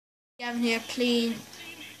I'm here playing.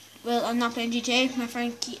 Well, I'm not playing GTA. My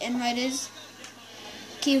friend Invite is.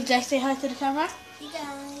 Keith, would you like to say hi to the camera? Hey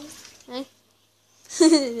guys. Hi.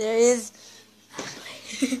 There he is.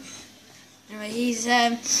 Anyway, he's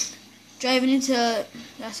driving into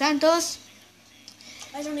Los Santos.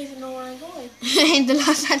 I don't even know where I'm going. Into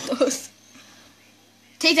Los Santos.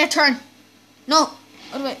 Take that turn. No.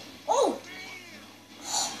 Other way. Oh!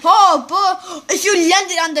 Oh, but if you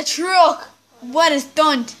landed on the truck, what is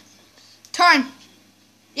done? Turn.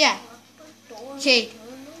 Yeah. Okay.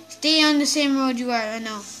 Stay on the same road you are right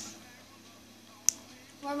now.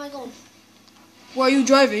 Where am I going? Where are you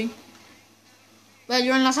driving? Well,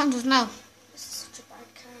 you're in Los Santos now. This is such a bad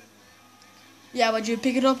car. Yeah, but you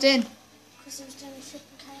pick it up then. Because there was the only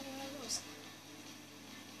flipping car where I was.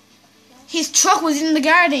 His truck was in the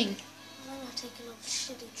garden. And I'm not taking off a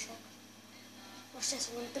shitty truck. Watch this,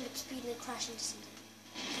 I'm going to build up speed and crash into something.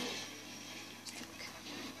 Stupid car.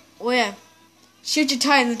 Oh yeah. Shoot your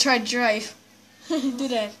tires and try to drive. Do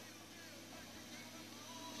that.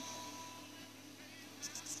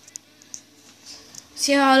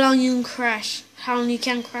 See how long you can crash. How long you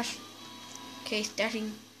can crash. Okay,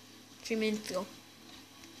 starting 3 minutes ago.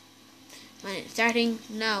 Starting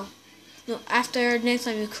now. No, after next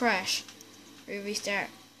time you crash. Restart.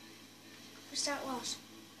 Restart what?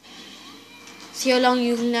 See how long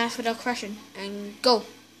you can last without crashing. And go.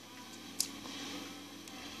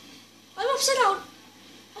 I'm upside down.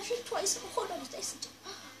 I flipped twice. Oh, hold on, it's decent.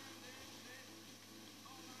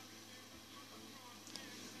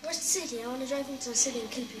 Where's the city? I want to drive into the city and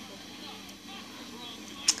kill people.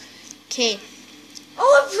 Okay.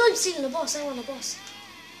 Oh, I'm stealing a bus. I want a bus.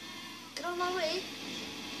 Get out of my way.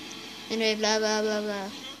 Anyway, blah blah blah blah.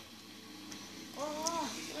 Oh,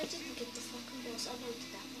 I didn't get the fucking bus. I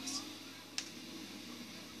wanted that bus.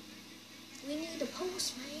 We need a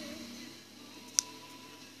postman.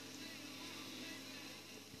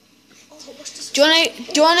 Oh, what's this? Do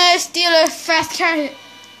you wanna steal a fast car?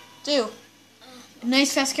 Do. A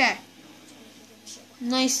nice fast car.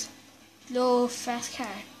 Nice low fast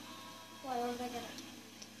car. Why would I get it?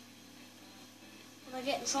 Would I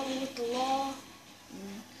get in trouble with the law?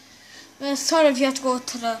 Well, sort of. You have to go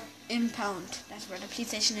to the impound. That's where the police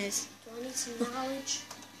station is. Do I need some knowledge?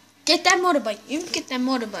 Get that motorbike. You can get that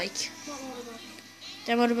motorbike. What motorbike?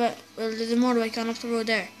 That motorbike. Well, there's a motorbike on up the road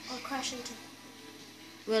there. I'll crash into.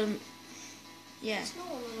 Well, yeah. There's no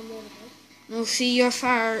one on a motorbike. No, see, you're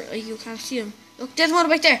far. You can't see him. Look, there's a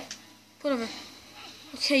motorbike there. Pull over.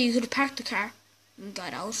 Okay, you could have parked the car and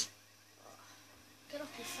got out. Get up,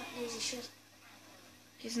 you fat lazy shit.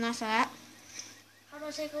 He's not fat. How do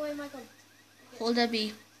I take away my gun? Hold that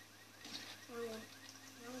B. Wrong one.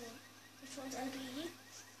 Wrong one. Which one's LBE?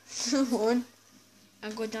 One.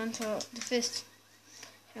 And go down to the fist.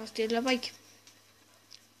 Now steal the bike.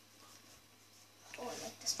 Oh, I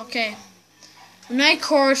like this one. Okay. When I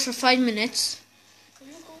chorus for 5 minutes, Can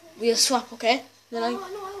you go? we'll swap, okay? Then No, I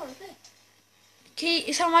want to play. Okay,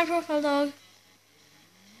 is that my profile, dog?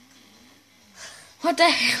 What the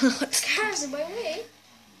hell? Cars in my way.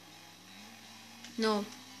 No.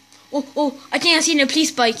 Oh, I think I seen a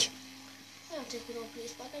police bike. I don't take no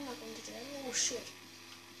police back. I'm not going to jail. Oh, shit.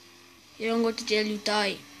 You don't go to jail, you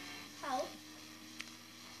die. How?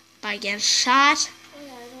 By getting shot. Oh,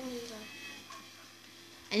 yeah, I don't need that.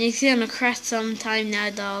 And you're gonna crash sometime now,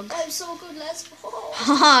 dog. I'm so good, lads. Oh,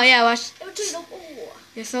 Oh, yeah, watch. I'm doing up. Oh,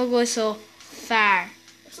 You're so good so far.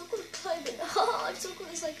 I'm so good at climbing. Oh, I'm so good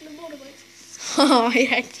at cycling motorbikes. Oh,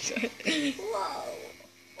 yeah, good. Wow.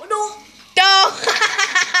 Oh, no. No!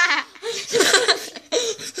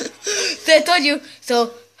 So I told you, so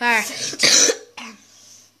far.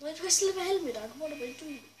 Why do I still have a helmet on? What am I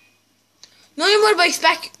doing? No, your motorbike's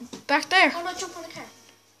back there. How do I jump on the car?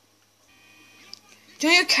 Do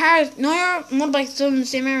you know your car? No, your motorbike's still in the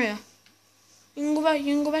same area. You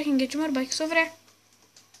can go back and get your motorbike. It's over there.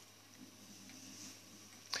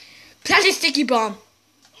 Plant a sticky bomb.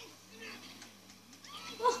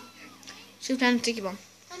 Oh, She'll plant a sticky bomb.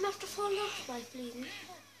 I'm after falling off my bleeding.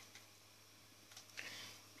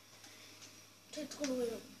 Take it away.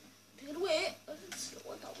 Take it away. I just don't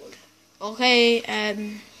want that one. Okay,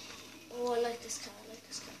 Oh, I like this car. I like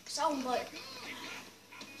this car. Soundbite.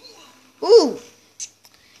 ooh.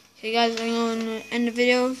 Okay guys, I'm going to end the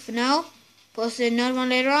video for now. Post another one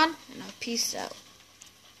later on, and I'll peace out.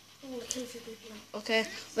 I'm going to kill a few people now. Okay,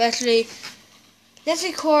 well actually, let's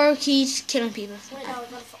record Keith killing people. Wait, now I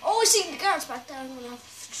gotta oh, I see the guards back there. I'm going to have to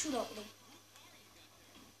shoot out with them.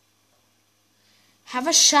 Have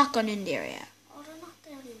a shotgun in the area. Oh, they're not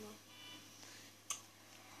there anymore.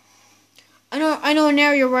 I know an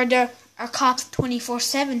area where there are cops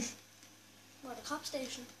 24/7. Where, the cop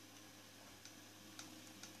station?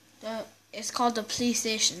 It's called the police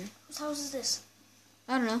station. Whose house is this?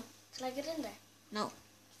 I don't know. Can I get in there? No.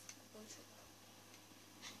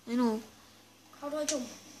 I know. How do I jump?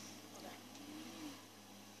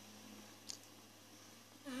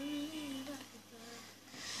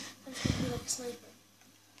 I'm just gonna be like a sniper.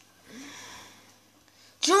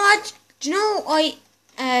 Do you know what? Do you know I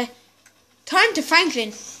turn to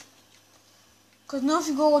Franklin? Because now if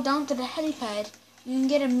you go down to the helipad, you can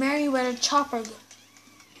get a Merryweather chopper.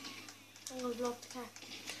 I'm gonna blow up the car.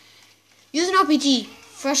 Use an RPG.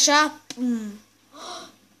 First shot. I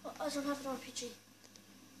don't have an RPG.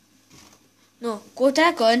 No, go to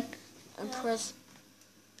that gun and press.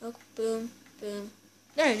 Look, boom, boom.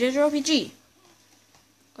 There's your RPG.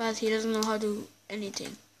 Guys, he doesn't know how to do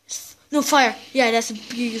anything. No, fire. Yeah, that's a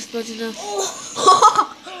big explosion now.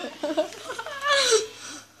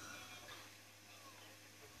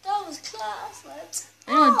 That was class, lads. I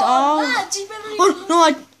know, dog. Lads, you better Oh, no,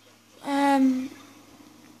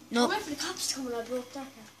 no. I wait for the cops to come and I blew up that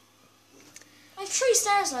car. I have 3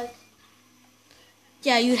 stars, like.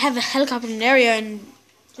 Yeah, you'd have a helicopter in the area and,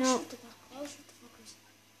 you know. Shoot the cop. I'll shoot the fuckers.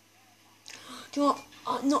 Do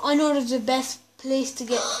you know, I know there's the best place to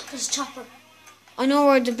get. There's a chopper. I know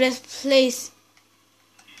where the best place.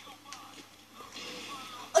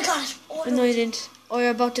 I got it. Oh, No, you didn't. Or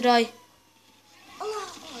you're about to die.